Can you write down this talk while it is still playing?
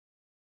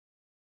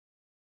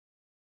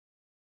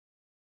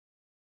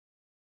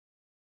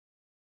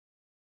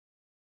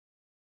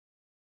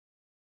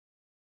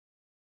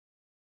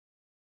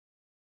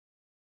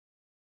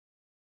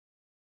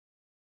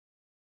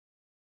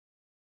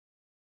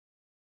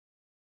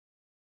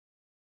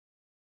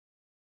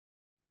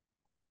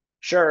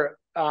Sure.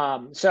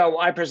 So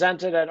I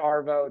presented at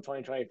ARVO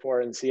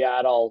 2024 in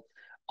Seattle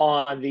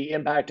on the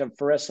impact of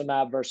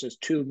faricimab versus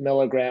 2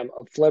 milligram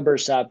of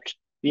aflibercept,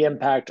 the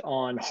impact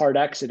on hard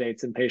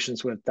exudates in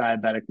patients with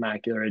diabetic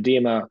macular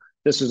edema.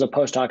 This was a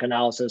post hoc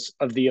analysis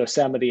of the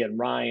Yosemite and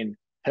Rhine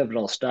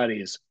pivotal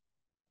studies.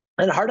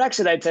 And hard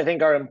exudates, I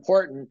think, are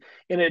important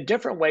in a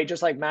different way,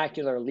 just like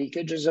macular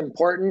leakage is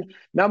important.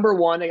 Number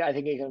one, I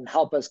think it can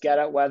help us get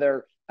at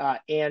whether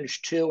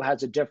Ang2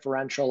 has a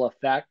differential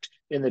effect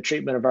in the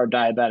treatment of our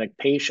diabetic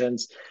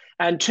patients.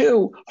 And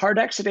two, hard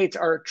exudates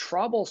are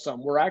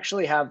troublesome. We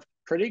actually have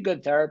pretty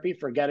good therapy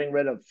for getting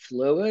rid of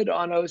fluid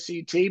on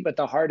OCT, but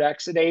the hard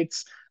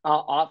exudates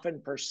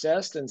often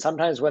persist. And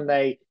sometimes when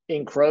they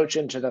encroach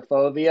into the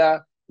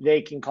fovea,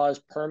 they can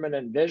cause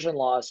permanent vision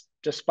loss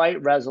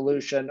despite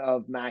resolution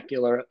of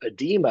macular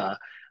edema.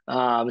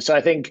 So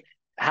I think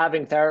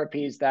having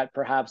therapies that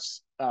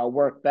perhaps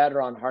work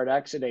better on hard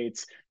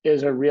exudates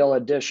is a real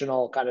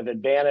additional kind of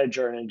advantage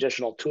or an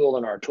additional tool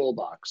in our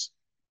toolbox.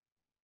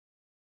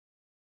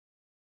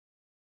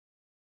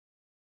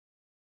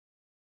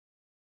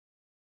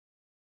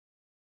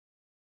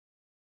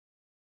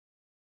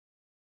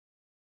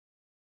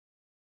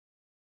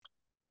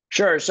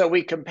 Sure. So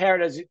we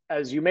compared,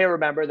 as you may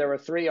remember, there were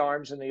 3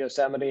 arms in the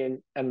Yosemite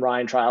and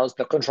Rhine trials.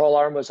 The control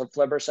arm was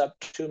aflibercept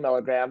 2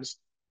 milligrams,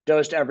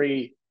 dosed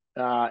every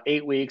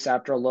 8 weeks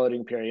after a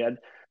loading period.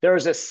 There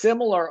was a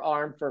similar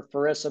arm for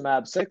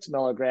faricimab 6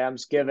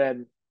 milligrams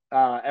given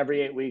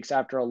every 8 weeks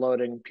after a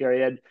loading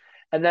period.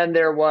 And then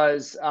there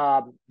was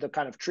the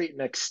kind of treat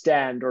and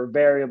extend or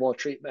variable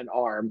treatment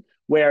arm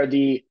where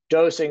the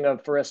dosing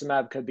of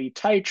faricimab could be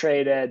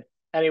titrated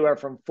anywhere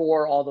from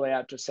 4 all the way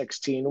out to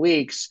 16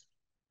 weeks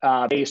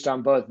based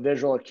on both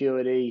visual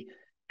acuity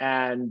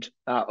and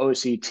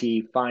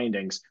OCT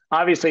findings.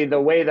 Obviously, the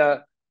way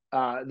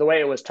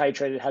it was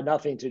titrated had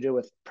nothing to do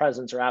with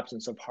presence or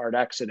absence of hard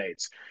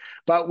exudates.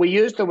 But we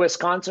used the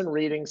Wisconsin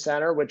Reading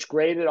Center, which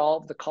graded all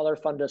of the color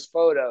fundus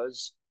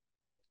photos,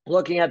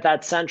 looking at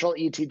that central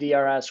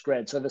ETDRS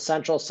grid. So the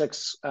central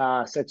 6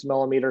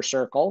 millimeter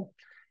circle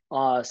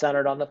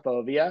centered on the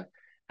fovea,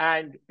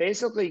 and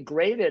basically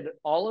graded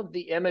all of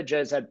the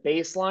images at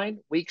baseline,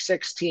 week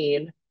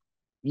 16,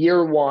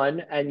 year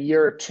 1, and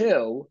year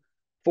 2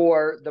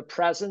 for the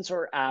presence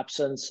or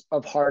absence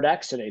of hard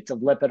exudates, of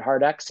lipid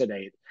hard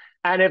exudate.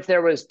 And if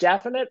there was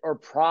definite or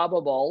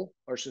probable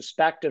or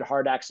suspected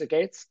hard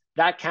exudates,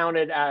 that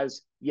counted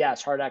as,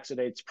 yes, hard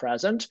exudates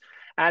present.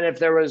 And if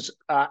there was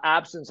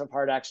absence of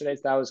hard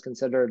exudates, that was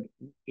considered,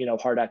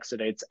 hard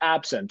exudates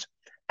absent.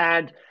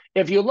 And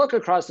if you look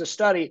across the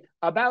study,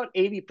 about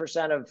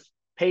 80% of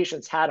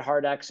patients had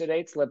hard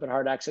exudates, lipid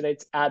hard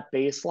exudates at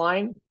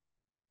baseline.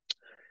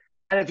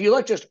 And if you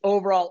look just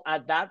overall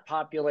at that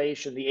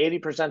population, the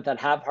 80%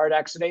 that have hard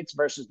exudates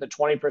versus the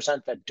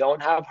 20% that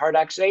don't have hard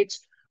exudates,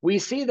 we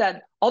see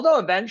that although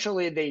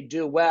eventually they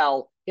do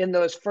well, in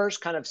those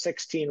first kind of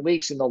 16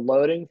 weeks in the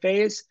loading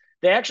phase,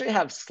 they actually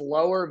have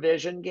slower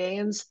vision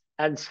gains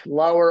and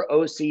slower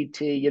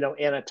OCT,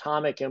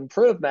 anatomic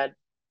improvement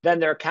than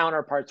their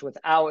counterparts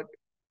without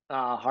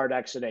hard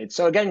exudates.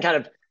 So again, kind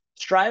of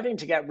striving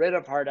to get rid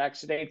of hard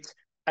exudates,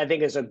 I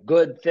think, is a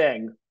good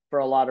thing for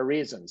a lot of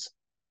reasons.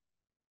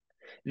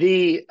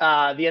 The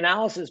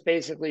analysis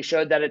basically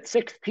showed that at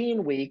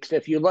 16 weeks,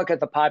 if you look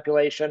at the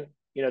population,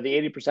 the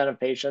 80% of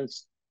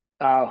patients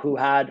who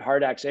had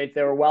hard exudates,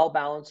 they were well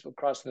balanced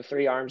across the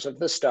 3 arms of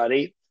the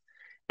study.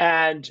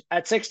 And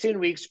at 16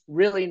 weeks,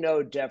 really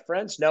no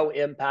difference, no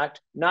impact.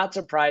 Not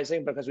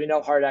surprising because we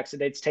know hard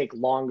exudates take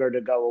longer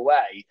to go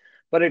away.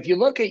 But if you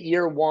look at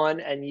year 1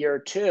 and year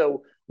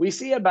 2, we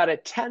see about a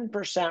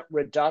 10%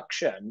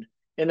 reduction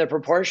in the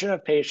proportion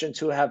of patients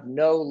who have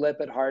no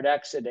lipid hard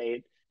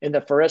exudate in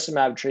the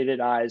faricimab-treated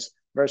eyes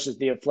versus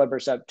the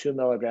aflibercept 2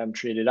 milligram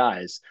treated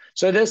eyes.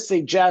 So this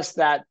suggests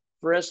that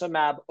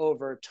faricimab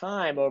over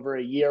time, over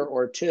a year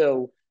or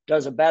 2,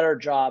 does a better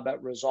job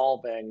at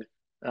resolving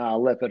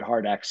lipid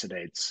hard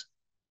exudates.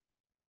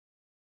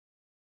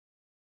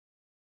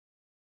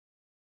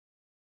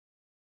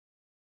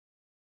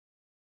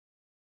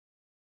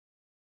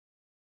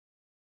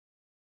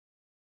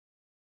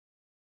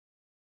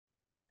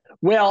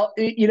 Well,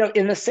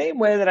 in the same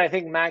way that I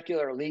think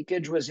macular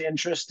leakage was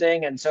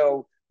interesting. And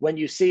so when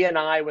you see an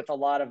eye with a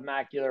lot of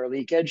macular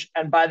leakage,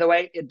 and by the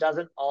way, it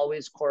doesn't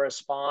always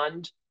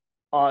correspond,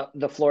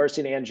 the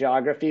fluorescein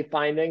angiography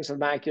findings of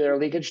macular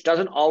leakage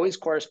doesn't always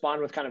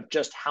correspond with kind of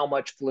just how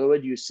much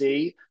fluid you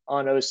see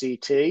on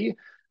OCT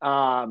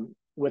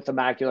with the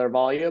macular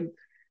volume.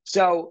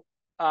 So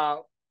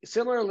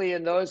similarly,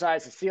 in those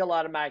eyes that see a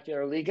lot of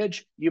macular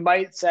leakage, you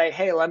might say,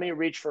 hey, let me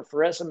reach for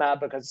faricimab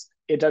because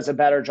it does a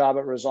better job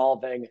at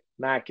resolving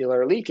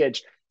macular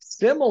leakage.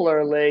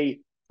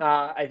 Similarly,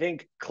 I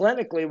think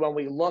clinically, when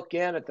we look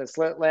in at the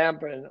slit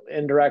lamp and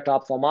indirect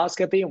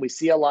ophthalmoscopy and we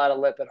see a lot of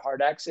lipid hard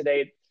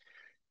exudate,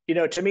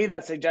 to me,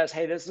 that suggests,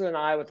 hey, this is an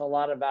eye with a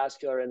lot of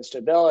vascular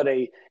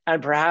instability,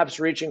 and perhaps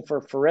reaching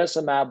for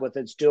faricimab with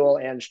its dual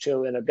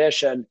Ang2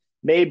 inhibition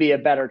may be a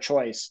better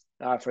choice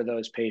for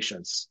those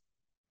patients.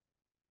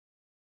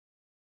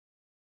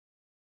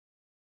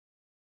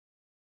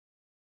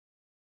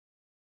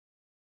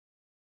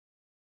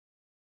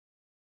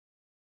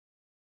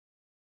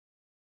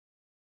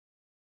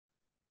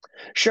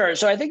 Sure.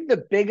 So I think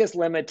the biggest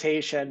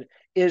limitation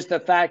is the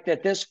fact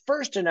that this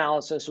first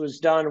analysis was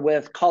done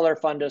with color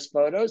fundus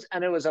photos,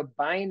 and it was a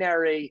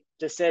binary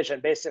decision,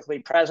 basically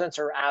presence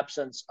or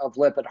absence of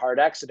lipid hard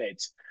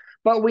exudates.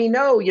 But we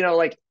know,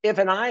 like if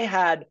an eye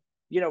had,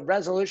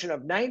 resolution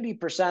of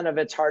 90% of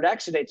its hard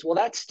exudates, well,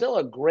 that's still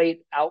a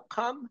great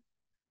outcome,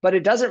 but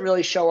it doesn't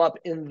really show up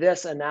in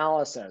this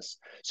analysis.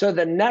 So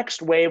the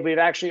next wave, we've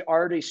actually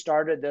already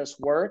started this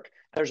work.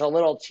 There's a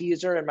little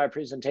teaser in my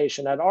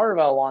presentation at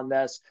ARVO on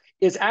this,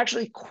 is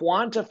actually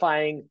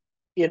quantifying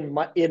in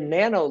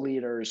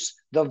nanoliters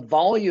the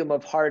volume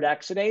of hard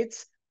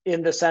exudates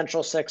in the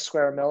central 6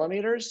 square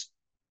millimeters.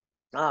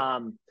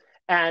 And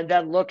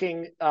then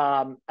looking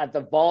at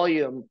the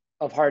volume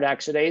of hard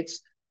exudates,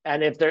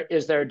 and if there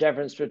is a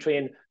difference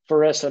between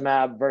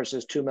faricimab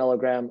versus 2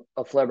 milligram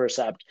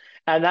aflibercept.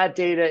 And that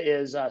data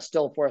is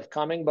still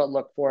forthcoming, but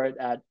look for it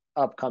at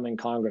upcoming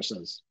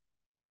congresses.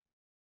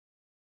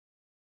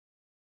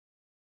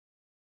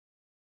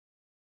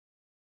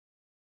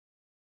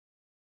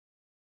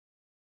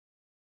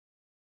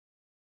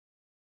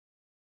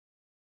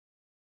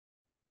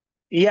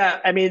 Yeah,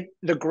 I mean,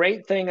 the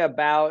great thing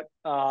about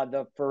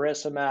the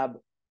faricimab,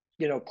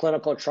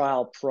 clinical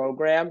trial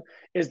program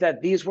is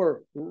that these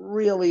were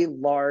really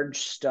large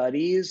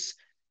studies.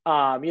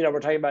 We're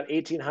talking about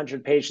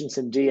 1,800 patients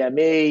in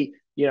DME,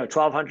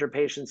 1,200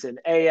 patients in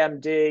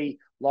AMD,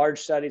 large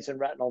studies in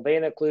retinal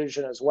vein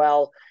occlusion as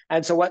well.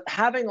 And so what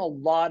having a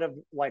lot of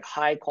like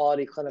high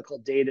quality clinical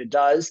data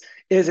does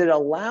is it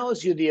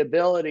allows you the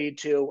ability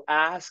to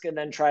ask and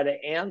then try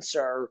to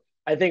answer,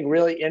 I think,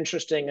 really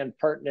interesting and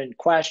pertinent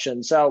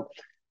questions. So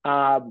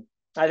I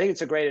think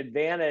it's a great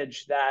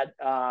advantage that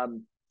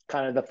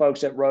kind of the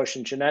folks at Roche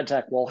and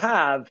Genentech will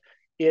have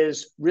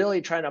is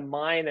really trying to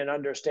mine and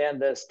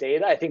understand this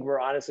data. I think we're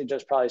honestly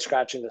just probably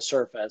scratching the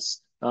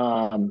surface,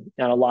 and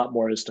a lot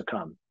more is to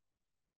come.